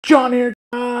John here,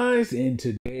 guys, and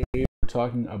today we're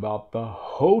talking about the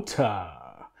Hota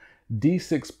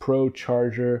D6 Pro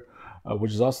charger,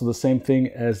 which is also the same thing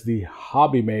as the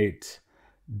Hobbymate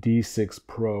D6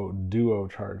 Pro Duo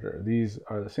charger. These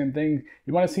are the same thing.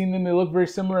 You might have seen them, they look very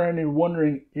similar, and you're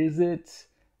wondering, is it?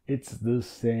 It's the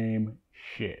same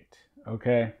shit,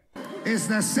 okay? It's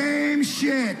the same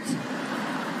shit.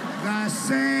 The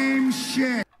same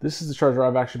shit. This is the charger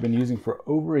I've actually been using for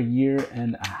over a year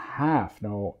and a half.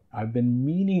 Now, I've been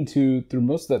meaning to, through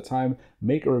most of that time,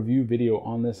 make a review video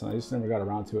on this, and I just never got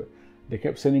around to it. They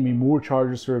kept sending me more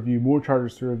chargers to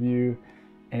review,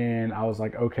 and I was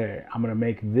like, okay, I'm gonna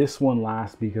make this one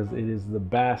last because it is the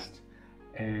best.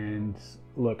 And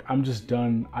look, I'm just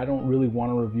done. I don't really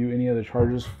want to review any other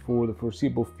chargers for the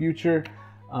foreseeable future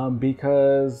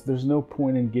because there's no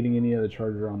point in getting any other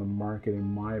charger on the market,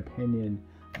 in my opinion,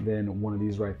 than one of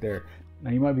these right there. Now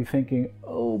you might be thinking,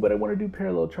 oh, but I want to do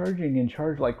parallel charging and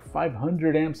charge like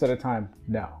 500 amps at a time.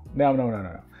 No.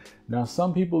 Now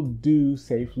some people do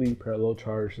safely parallel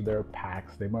charge their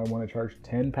packs. They might want to charge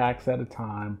 10 packs at a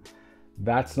time.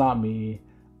 That's not me.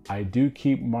 I do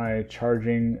keep my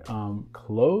charging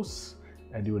close.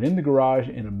 I do it in the garage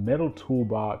in a metal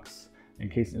toolbox in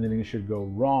case anything should go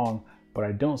wrong, but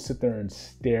I don't sit there and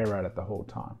stare at it the whole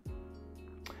time.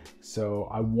 So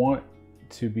I want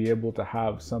to be able to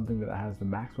have something that has the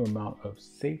maximum amount of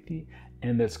safety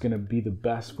and that's going to be the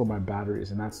best for my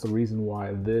batteries. And that's the reason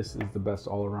why this is the best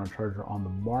all-around charger on the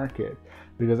market,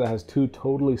 because it has two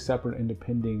totally separate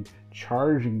independent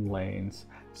charging lanes.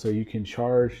 So you can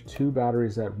charge two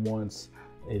batteries at once.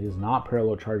 It is not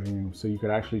parallel charging, so you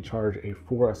could actually charge a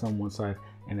 4S on one side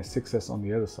and a 6S on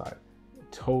the other side.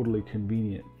 Totally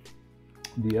convenient.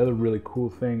 The other really cool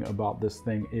thing about this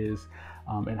thing is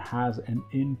it has an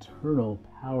internal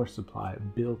power supply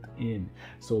built in.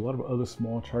 So a lot of other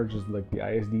small chargers like the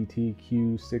ISDT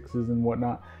Q6s and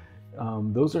whatnot,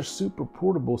 those are super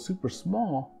portable, super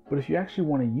small, but if you actually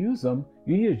want to use them,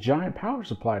 you need a giant power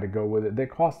supply to go with it. They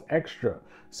cost extra.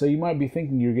 So you might be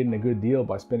thinking you're getting a good deal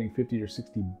by spending 50 or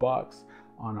 60 bucks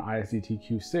on an ISDT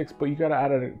Q6, but you got to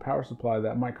add a power supply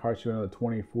that might cost you another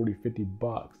 20, 40, 50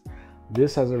 bucks.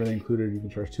 This has everything included. You can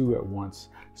charge two at once.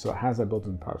 So it has that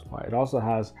built-in power supply. It also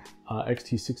has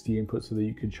XT60 input so that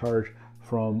you can charge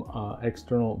from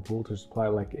external voltage supply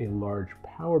like a large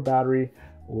power battery,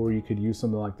 or you could use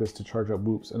something like this to charge up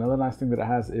whoops. Another nice thing that it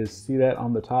has is, see that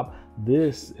on the top?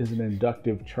 This is an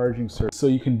inductive charging circuit. So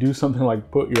you can do something like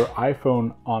put your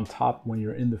iPhone on top when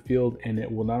you're in the field, and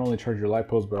it will not only charge your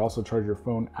lipos, but also charge your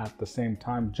phone at the same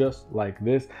time, just like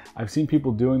this. I've seen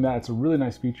people doing that. It's a really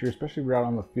nice feature, especially if you're out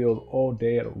on the field all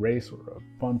day at a race or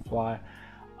a fun fly.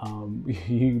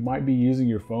 You might be using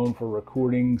your phone for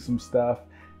recording some stuff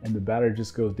and the battery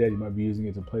just goes dead. You might be using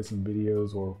it to play some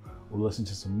videos or listen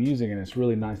to some music, and it's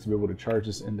really nice to be able to charge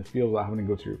this in the field without having to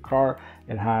go to your car.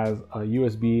 It has a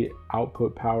USB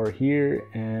output power here,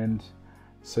 and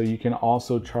so you can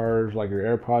also charge like your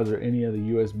AirPods or any other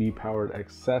USB powered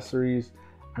accessories.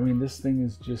 I mean, this thing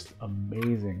is just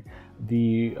amazing.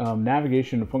 The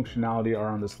navigation and functionality are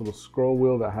on this little scroll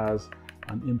wheel that has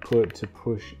an input to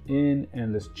push in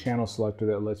and this channel selector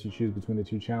that lets you choose between the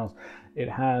two channels. It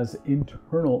has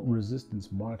internal resistance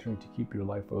monitoring to keep your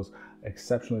lipos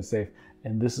exceptionally safe,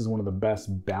 and this is one of the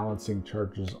best balancing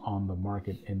chargers on the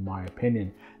market in my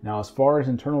opinion. Now, as far as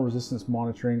internal resistance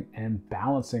monitoring and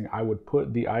balancing, I would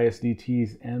put the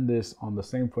ISDTs and this on the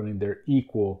same footing. They're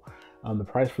equal. The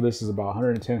price for this is about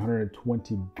 110,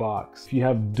 120 bucks. If you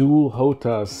have dual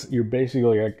Hotas, you're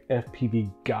basically like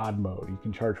FPV God mode. You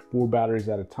can charge 4 batteries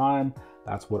at a time.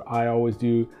 That's what I always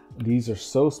do. These are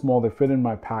so small, they fit in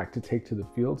my pack to take to the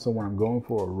field. So when I'm going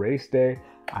for a race day,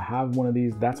 I have one of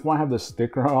these. That's why I have the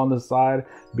sticker on the side,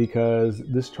 because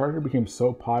this charger became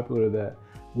so popular that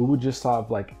we would just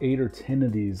have like 8 or 10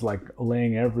 of these like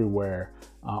laying everywhere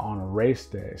on a race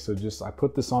day. So I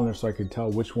put this on there so I could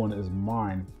tell which one is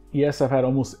mine. Yes, I've had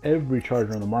almost every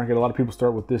charger on the market. A lot of people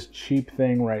start with this cheap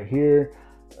thing right here.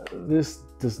 This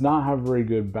does not have very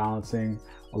good balancing.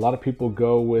 A lot of people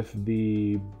go with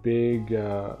the big,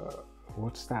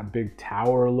 what's that big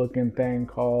tower looking thing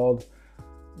called?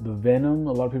 The Venom.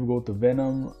 A lot of people go with the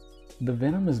Venom. The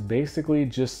Venom is basically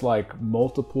just like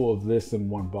multiple of this in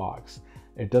one box.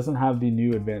 It doesn't have the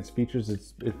new advanced features.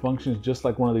 It functions just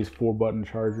like one of these 4-button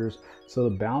chargers. So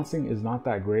the balancing is not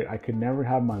that great. I could never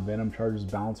have my Venom chargers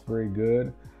balance very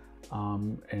good.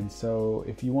 And so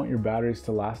if you want your batteries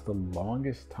to last the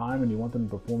longest time and you want them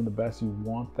to perform the best, you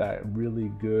want that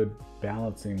really good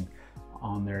balancing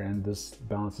on there. And this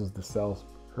balances the cells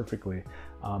perfectly.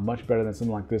 Much better than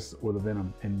something like this or the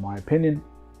Venom, in my opinion.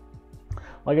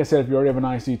 Like I said, if you already have an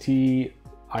ICT,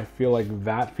 I feel like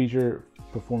that feature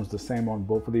performs the same on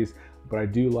both of these, but I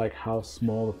do like how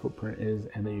small the footprint is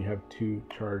and that you have 2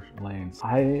 charge lanes.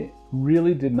 I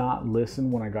really did not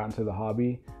listen when I got into the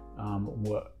hobby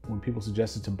when people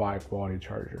suggested to buy a quality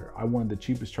charger. I wanted the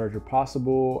cheapest charger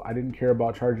possible. I didn't care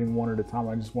about charging one at a time.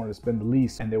 I just wanted to spend the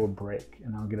least, and they would break,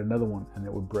 and I'll get another one and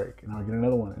it would break, and I'll get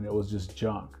another one and it was just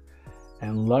junk.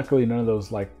 And luckily none of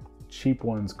those like cheap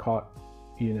ones caught,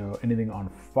 you know, anything on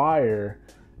fire,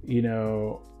 you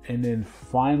know. And then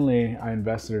finally I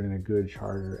invested in a good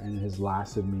charger, and it has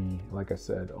lasted me, like I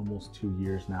said, almost 2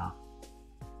 years now.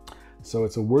 So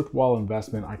it's a worthwhile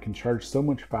investment. I can charge so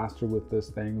much faster with this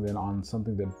thing than on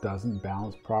something that doesn't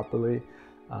balance properly.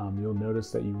 You'll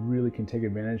notice that you really can take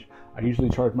advantage. I usually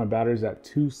charge my batteries at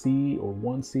 2C or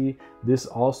 1C. This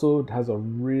also has a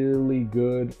really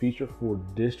good feature for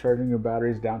discharging your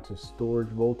batteries down to storage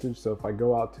voltage. So if I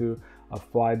go out to a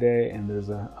fly day and there's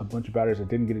a bunch of batteries I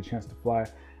didn't get a chance to fly,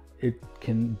 it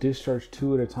can discharge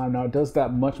 2 at a time. Now it does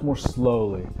that much more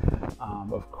slowly,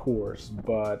 of course,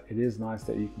 but it is nice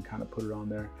that you can kind of put it on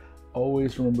there.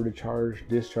 Always remember to charge,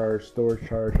 discharge, storage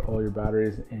charge all your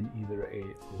batteries in either a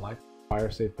life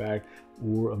fire safe bag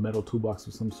or a metal toolbox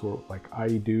of some sort like I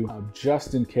do,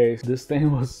 just in case. This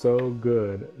thing was so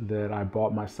good that I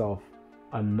bought myself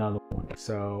another one.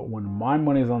 So when my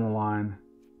money is on the line,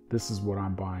 this is what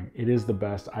I'm buying. It is the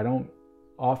best. I don't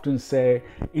often say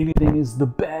anything is the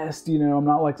best, you know. I'm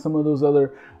not like some of those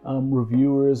other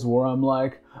reviewers where I'm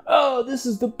like, oh, this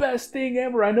is the best thing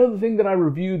ever. I know the thing that I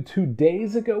reviewed 2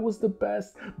 days ago was the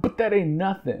best, but that ain't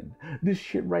nothing. This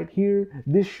shit right here,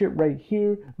 this shit right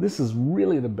here, this is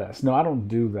really the best. No, I don't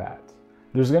do that.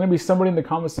 There's gonna be somebody in the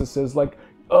comments that says like,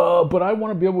 but I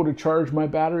want to be able to charge my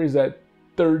batteries at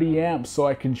 30 amps so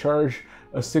I can charge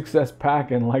a 6S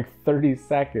pack in like 30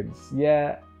 seconds.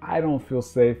 Yeah, I don't feel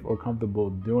safe or comfortable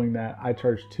doing that. I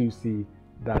charge 2C,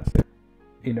 that's it.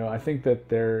 You know, I think that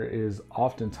there is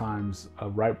oftentimes a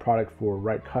right product for a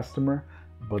right customer,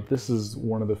 but this is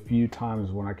one of the few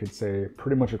times when I could say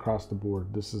pretty much across the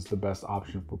board, this is the best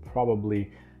option for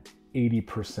probably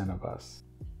 80% of us.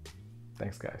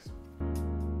 Thanks, guys.